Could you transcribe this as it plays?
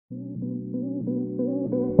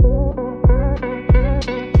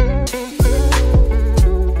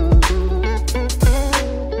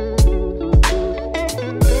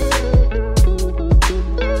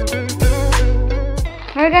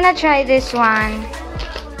gonna try this one.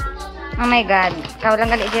 Oh my god. Kau lang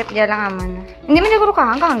gali dia lang aman. Hindi man siguro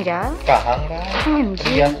kahang dia. Kahang ra.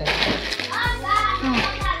 Hindi.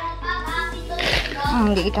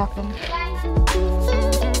 Hindi kita kan.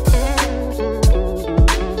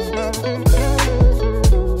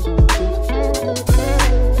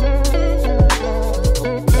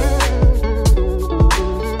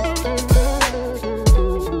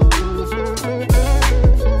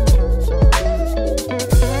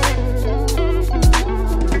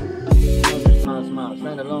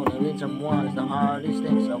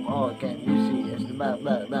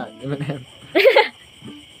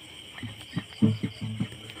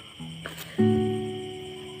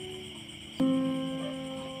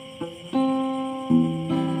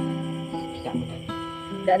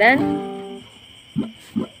 Done?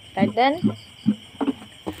 Start done?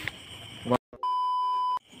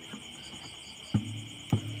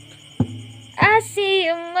 I see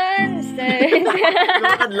a monster. I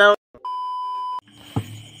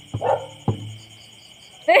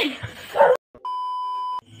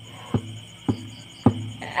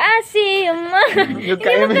see a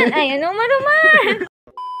monster. Ay, ano man?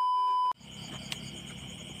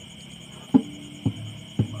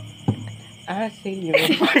 I see you.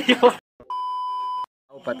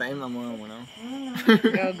 Patayin mo muna.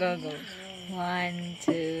 Go. 1,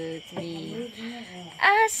 2, 3.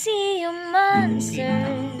 I see your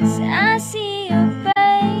monsters. I see your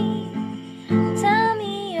pain. Tell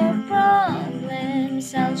me your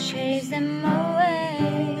problems. I'll chase them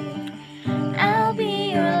away. I'll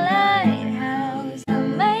be your lighthouse. I'll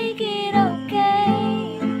make it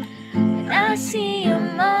okay. When I see your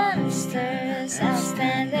monsters, I'll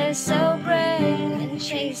stand there so brave and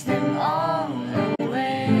chase them all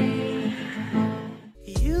away.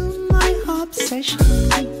 You, my obsession,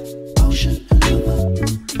 ocean and river.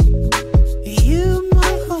 You,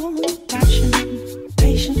 my whole passion,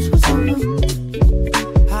 patience was over.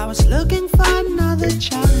 I was looking for another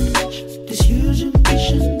challenge, this huge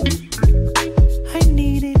ambition. I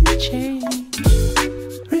needed a change,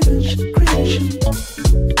 revenge, creation.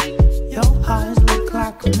 Your eyes look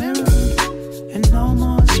like a mirror, and no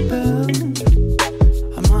more spill.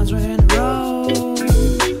 Our minds were in a row,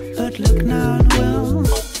 but look now and well.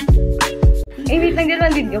 Eh, wait lang,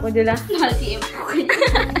 dyan video ko, Jula. Never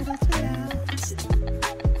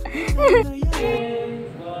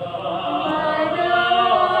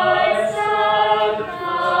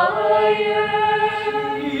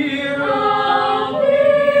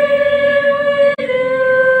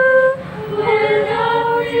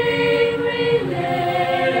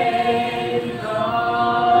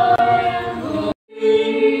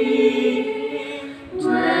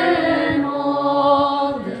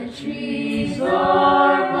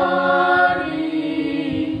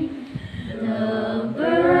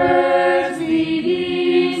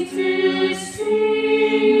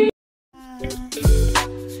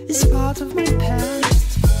it's part of my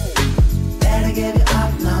past. Better give it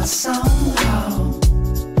up now somehow.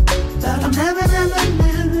 But I'll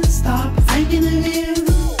never stop thinking of you.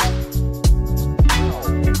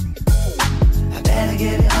 I better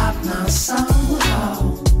give it up now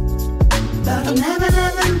somehow. But I'll never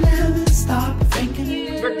stop thinking of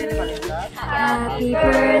you. Happy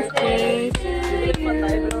birthday to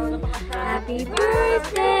you. Happy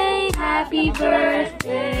birthday, happy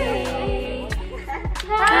birthday.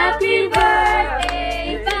 Happy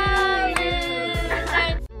birthday,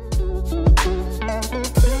 Valentine.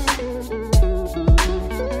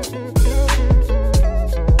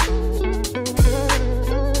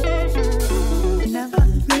 Never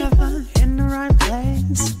in the right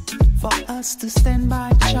place for us to stand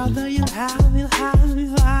by each other. You'll have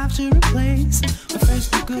to replace the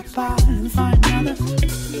first goodbye and find another.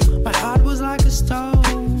 My heart was like a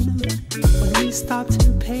stone when we stopped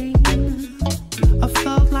in pain. I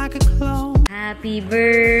felt like a clone. Happy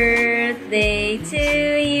birthday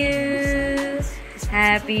to you.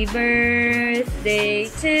 Happy birthday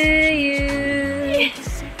to you.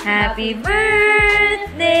 Happy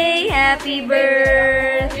birthday, happy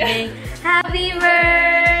birthday, happy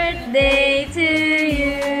birthday to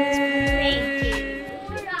you.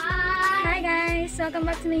 Hi guys, welcome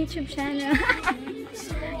back to my YouTube channel.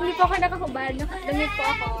 Hindi po ako nakakubad, nakadamit po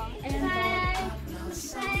ako. Ayan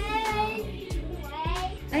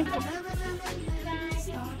po. Ay,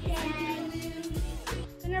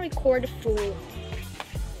 I'm gonna record full.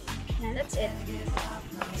 Yeah, that's it.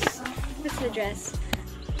 That's the dress.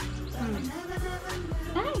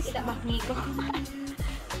 Ay, kita ba ko?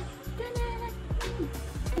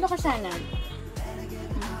 Ano ka sanag?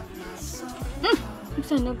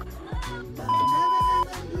 Sanog.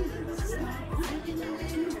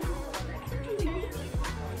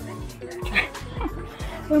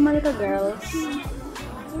 Formal ka, girls.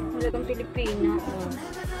 Talagang Pilipina. Oh.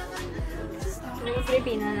 Talagang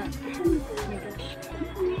Pilipina na. Oh my gosh.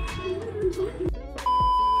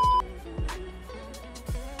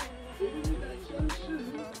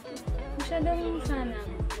 Masyadong sana.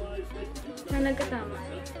 Sana nagkatama.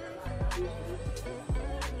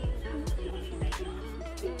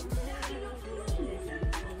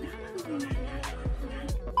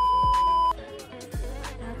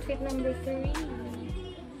 Outfit number 3.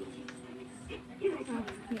 Oh,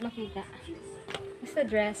 hindi makita. Basta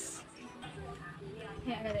dress.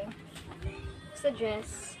 Kaya agad yun. Basta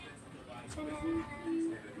dress.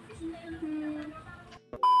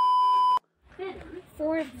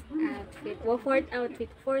 Fourth outfit. Well, fourth outfit.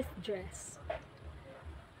 Fourth dress.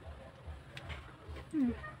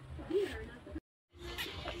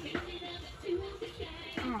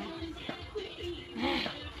 Oh.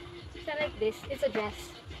 So like this. It's a dress.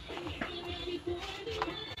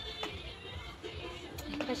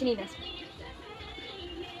 Pasinilas.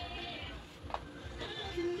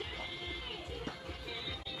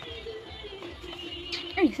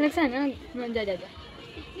 Ay, sanagsana. Dada.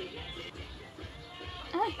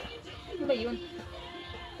 Ay, ano ba yun?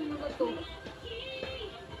 Ano ba ito?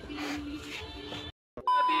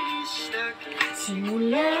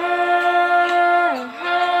 Simula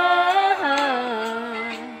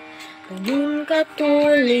ganun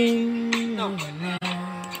katuling wala.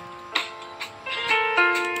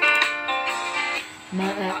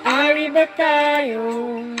 Maaari ba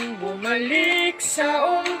tayong bumalik sa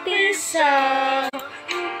umpisa?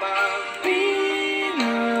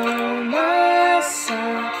 Pinamasa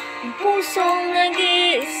ang pusong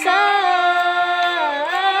nag-iisa.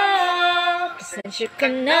 Pasensya ka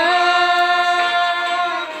na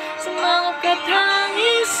sa mga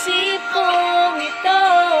katang-isipong ito.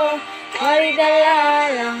 Ay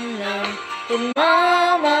dala lang ng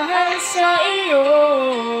pagmamahal sa iyo.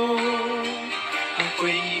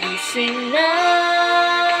 Ako'y gising na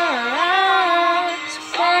sa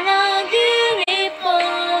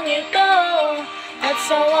panaginipong ito. At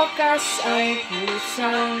sa wakas ay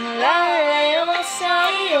kusang lalayo sa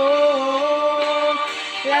iyo.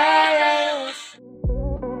 Lalayo sa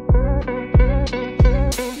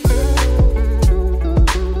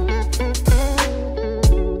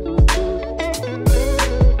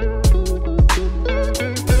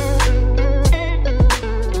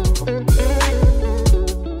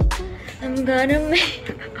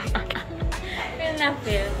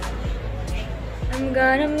I'm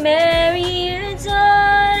gonna marry your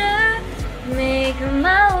daughter, make her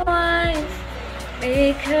my wife,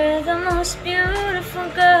 make her the most beautiful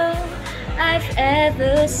girl I've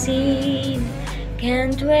ever seen.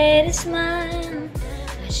 Can't wait to smile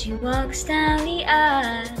as she walks down the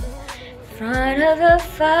aisle in front of her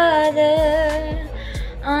father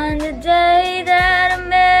on the day that I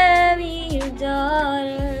marry your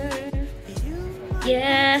daughter.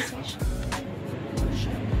 Yeah.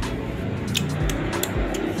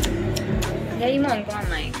 Gaya mo ko ang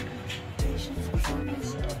mic.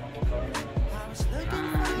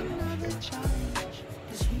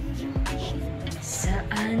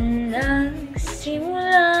 Saan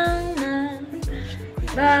nagsimulang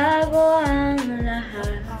bago ang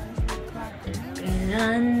lahat?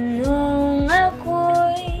 Kailan nung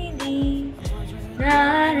ako'y di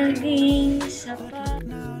na naging sapat?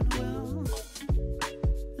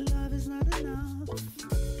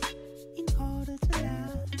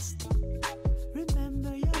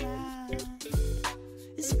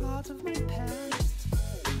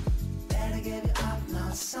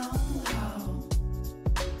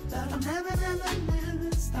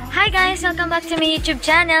 Hi guys! Welcome back to my YouTube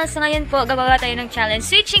channel. So ngayon po, gagawa tayo ng challenge.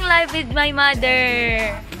 Switching live with my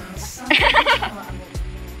mother.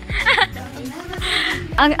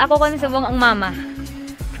 Ako ko subong ang mama.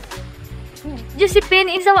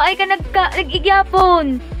 Josephine, isawa ay ka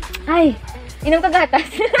nag-igyapon. Ay, inom ka gatas.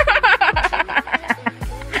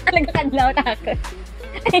 Nagkakadlaw na ako.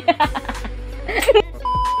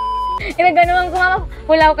 Inaganuman ko mama,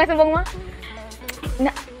 pulaw ka subong mo.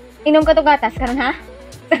 Inom ka to gatas, karon ha?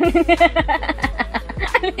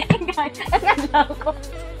 Nagkakadlaw ko.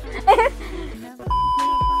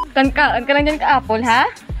 Ang ka lang dyan ka apple, ha?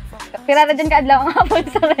 Pirata dyan ka adlaw ang apple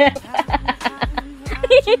sa rep.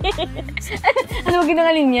 Ano mo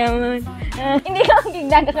ginangaling niya, man? Hindi ka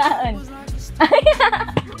magignan kakaan.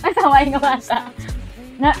 Masaway nga bata.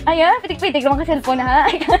 Ayan, pitik-pitik naman ka cellphone, ha?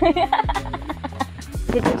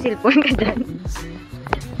 Cellphone ka dyan.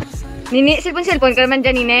 Nini, cellphone ka naman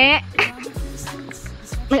dyan, Nini.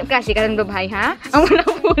 Kasi ka lang babahay, ha? Ang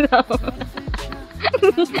wala-wala.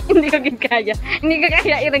 Hindi ko kaya. Hindi ko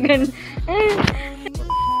kaya iragan.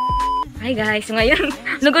 Hi guys, so ngayon,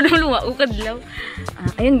 nagululuwa, ukadlaw.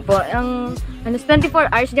 Ayun po, ang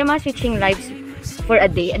 24 hours, di mga switching lives for a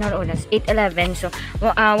day. Ano oras? 8:11. So,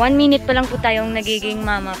 1 minute pa lang po tayong nagiging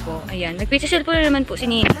mama po. Ayan, nagpicture po na naman po si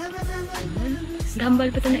Nina.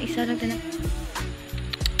 Gambal pa ito na isa lang ito na.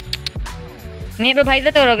 Ni babahay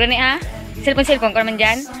ito, turog ni ah. Cellphone ko naman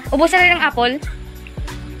dyan. Ubusan na rin ng apple.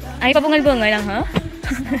 Ay, pabungal-bungal lang, ha?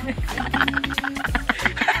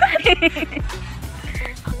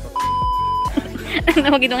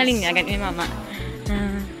 Nawag itong alinyagan ni mama.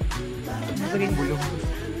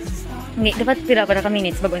 Hindi, dapat pira para ka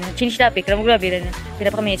minutes bago na. Change topic, kaya grabe na. Pira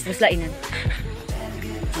pa ka minutes, terus lainan.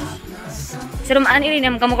 Sa rumaan,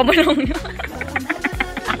 ilinam ka mo kabulong nyo.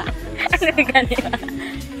 Ano yung kanina?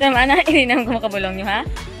 Sa rumaan, ilinam ka mo kabulong nyo, ha?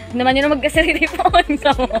 Naman yun na magkasarili po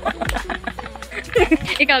sa mo.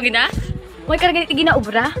 Ikaw, gina? Huwag ka na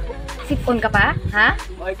ginaubra? Sip-on ka pa, ha?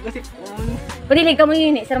 Huwag ko sip-on. Padilig ka mo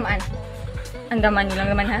yun sa rumaan. Ang daman nyo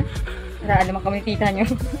lang naman, ha? Para alam ang komunitita nyo.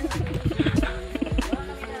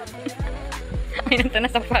 Ay, nanta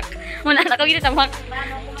na sa fuck. Wala na kawin na sa fuck.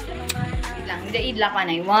 Wait lang, idla pa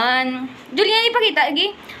na yun. 1, Julian, ipakita,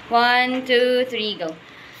 okay? 1, 2, 3, go.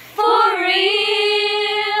 For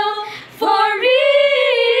real, for real.